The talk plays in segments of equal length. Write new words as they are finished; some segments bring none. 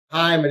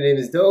Hi, my name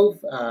is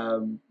Dove.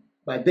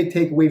 My big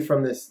takeaway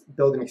from this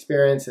building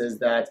experience is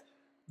that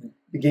the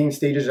beginning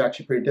stages are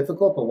actually pretty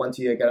difficult, but once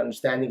you get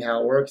understanding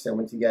how it works and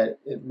once you get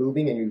it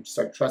moving and you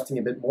start trusting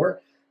a bit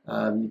more,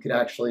 you could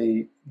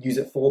actually use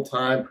it full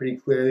time pretty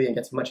clearly and it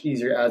gets much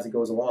easier as it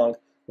goes along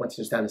once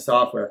you understand the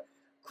software.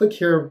 Click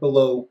here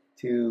below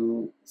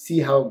to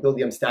see how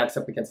Buildium stacks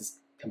up against its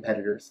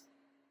competitors.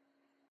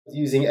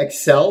 Using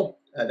Excel,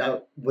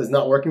 that was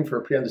not working for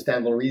pretty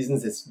understandable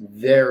reasons. It's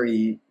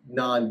very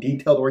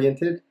non-detailed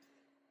oriented,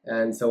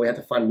 and so we had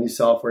to find a new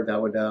software that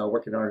would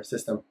work in our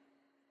system.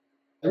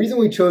 The reason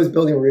we chose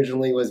Buildium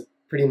originally was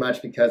pretty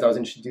much because I was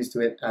introduced to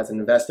it as an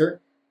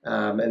investor,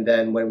 and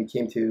then when we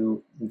came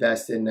to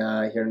invest in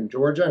here in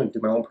Georgia and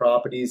do my own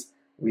properties,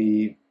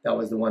 that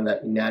was the one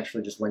that we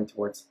naturally just went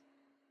towards.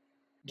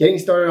 Getting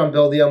started on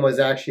Buildium was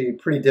actually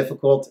pretty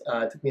difficult.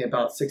 It took me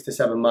about 6 to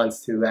 7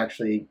 months to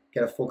actually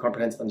get a full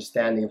comprehensive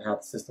understanding of how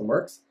the system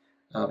works.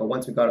 But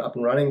once we got it up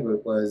and running,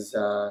 it was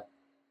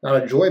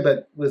not a joy, but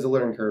it was a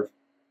learning curve.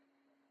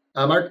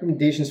 My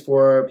recommendations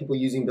for people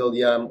using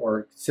Buildium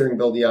or considering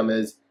Buildium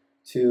is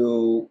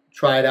to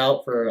try it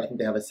out for, I think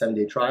they have a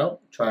 7-day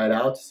trial. Try it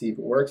out to see if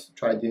it works.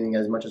 Try doing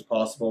as much as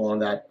possible on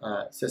that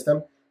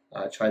system.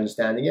 Try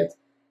understanding it.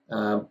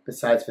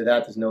 Besides for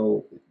that,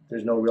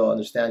 there's no real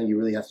understanding. You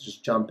really have to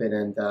just jump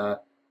in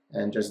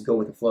and just go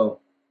with the flow.